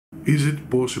Is it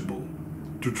possible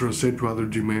to transcend to other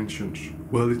dimensions?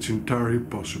 Well, it's entirely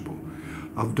possible.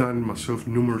 I've done it myself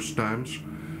numerous times.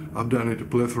 I've done it a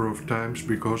plethora of times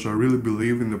because I really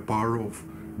believe in the power of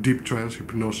deep trance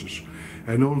hypnosis.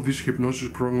 And all these hypnosis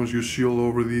programs you see all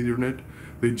over the internet,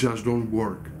 they just don't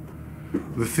work.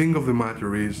 The thing of the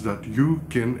matter is that you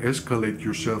can escalate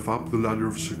yourself up the ladder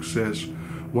of success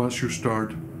once you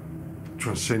start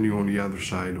transcending on the other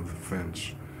side of the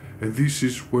fence. And this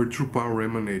is where true power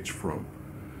emanates from.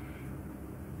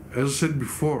 As I said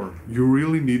before, you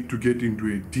really need to get into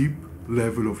a deep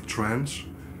level of trance,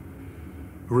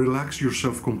 relax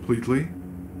yourself completely,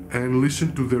 and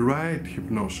listen to the right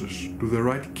hypnosis, to the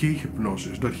right key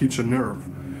hypnosis that hits a nerve,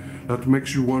 that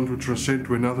makes you want to transcend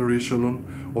to another echelon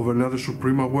of another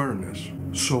supreme awareness.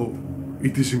 So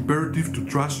it is imperative to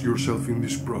trust yourself in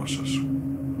this process.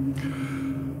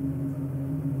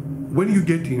 When you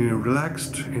get in a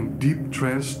relaxed and deep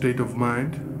trance state of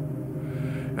mind,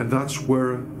 and that's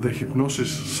where the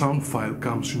hypnosis sound file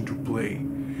comes into play,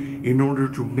 in order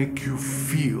to make you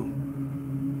feel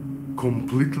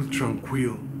completely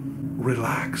tranquil,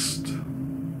 relaxed,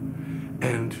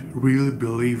 and really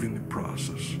believe in the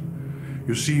process.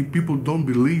 You see, people don't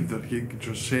believe that he can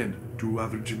transcend to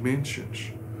other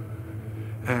dimensions,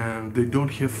 and they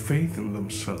don't have faith in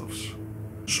themselves.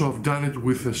 So I've done it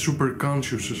with a super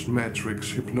consciousness matrix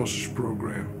hypnosis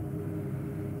program.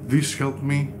 This helped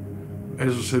me,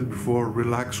 as I said before,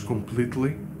 relax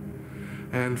completely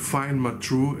and find my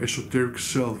true esoteric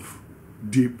self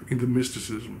deep in the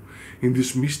mysticism. In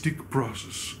this mystic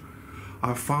process,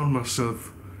 I found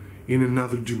myself in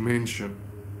another dimension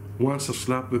once I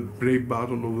slapped the play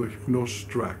button of the hypnosis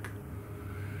track.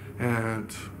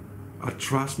 And I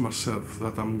trust myself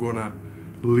that I'm gonna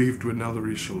live to another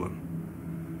echelon,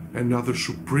 another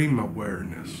supreme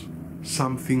awareness,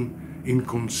 something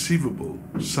inconceivable,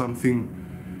 something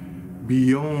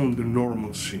beyond the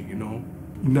normalcy, you know.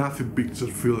 Nothing beats the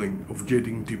feeling of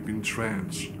getting deep in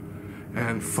trance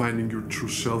and finding your true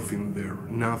self in there.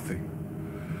 Nothing.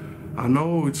 I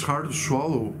know it's hard to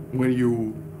swallow when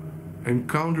you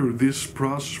encounter this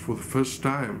process for the first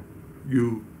time.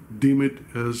 You deem it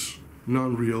as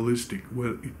non-realistic.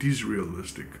 Well, it is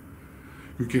realistic.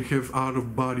 You can have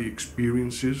out-of-body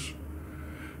experiences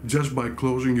just by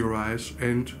closing your eyes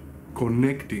and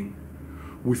connecting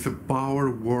with the power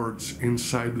words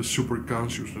inside the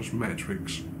superconsciousness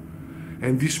matrix.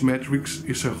 And this matrix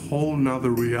is a whole nother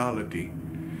reality.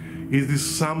 It is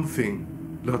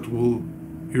something that will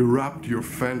erupt your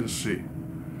fantasy.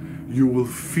 You will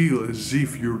feel as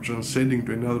if you're transcending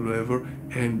to another level,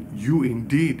 and you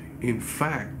indeed, in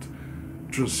fact,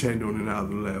 transcend on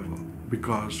another level.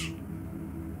 Because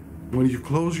when you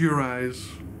close your eyes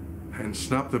and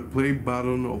snap the play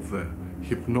button of the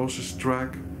hypnosis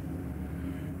track,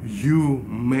 you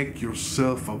make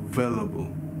yourself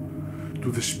available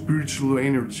to the spiritual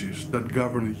energies that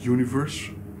govern the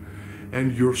universe,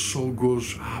 and your soul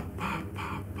goes up, up,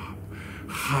 up, up,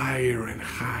 higher and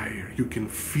higher. You can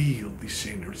feel this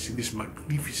energy, this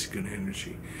magnificent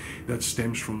energy that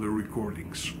stems from the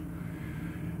recordings.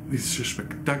 This is a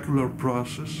spectacular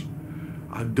process.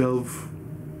 I delve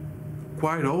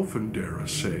quite often, dare I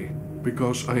say,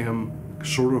 because I am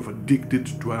sort of addicted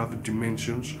to other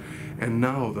dimensions, and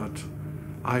now that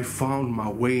I found my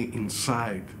way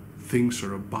inside, things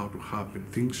are about to happen,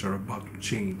 things are about to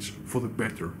change for the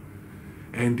better.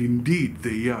 And indeed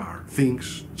they are.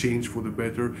 Things change for the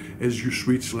better as you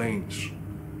switch lanes,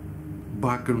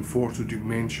 back and forth to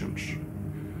dimensions.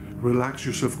 Relax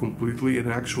yourself completely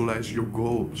and actualize your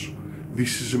goals.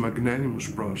 This is a magnanimous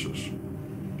process.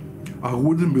 I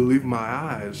wouldn't believe my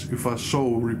eyes if I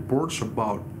saw reports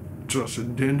about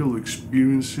transcendental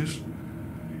experiences,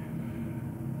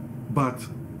 but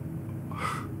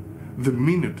the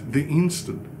minute, the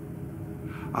instant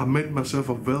I made myself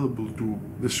available to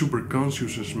the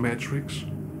superconsciousness matrix,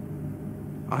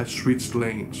 I switched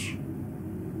lanes.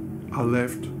 I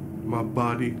left my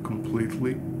body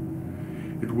completely.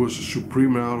 It was a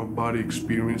supreme out-of-body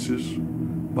experiences,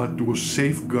 but it was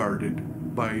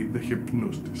safeguarded by the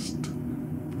hypnotist's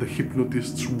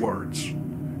words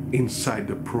inside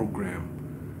the program.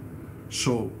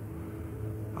 So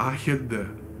I had the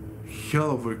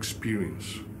hell of an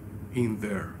experience in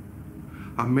there.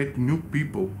 I met new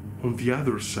people on the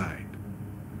other side,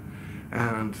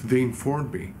 and they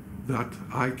informed me that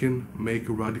I can make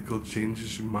radical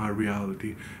changes in my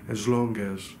reality as long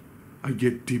as I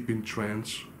get deep in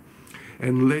trance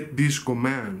and let these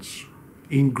commands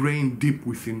ingrained deep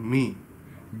within me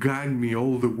guide me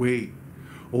all the way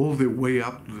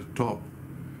up to the top.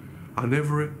 I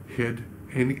never had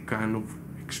any kind of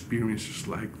experiences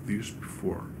like this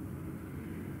before.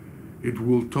 It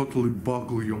will totally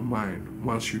boggle your mind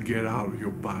once you get out of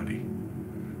your body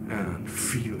and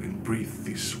feel and breathe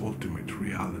this ultimate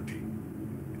reality.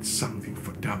 It's something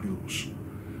fabulous,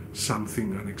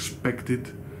 something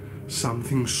unexpected,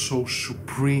 something so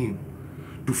supreme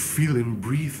to feel and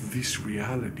breathe this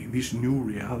reality, this new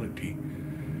reality.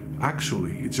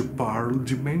 Actually, it's a parallel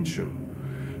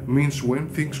dimension. Means when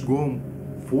things go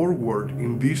forward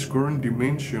in this current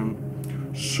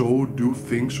dimension, so do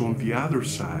things on the other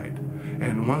side.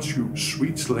 And once you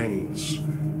switch lanes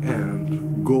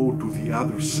and go to the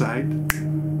other side,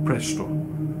 presto,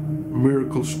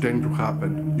 miracles tend to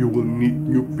happen. You will meet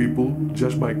new people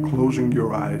just by closing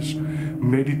your eyes,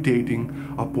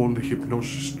 meditating upon the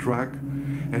hypnosis track,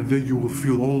 and then you will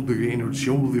feel all the energy,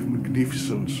 all the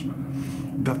magnificence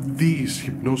that this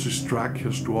hypnosis track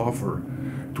has to offer.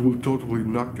 It will totally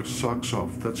knock your socks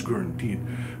off, that's guaranteed,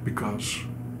 because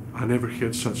I never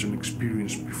had such an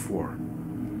experience before.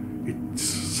 It's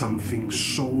something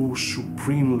so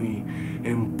supremely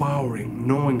empowering,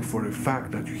 knowing for a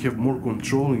fact that you have more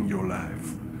control in your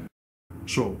life.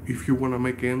 So, if you want to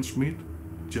make ends meet,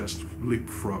 just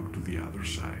leapfrog to the other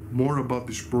side. More about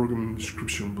this program in the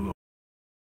description below.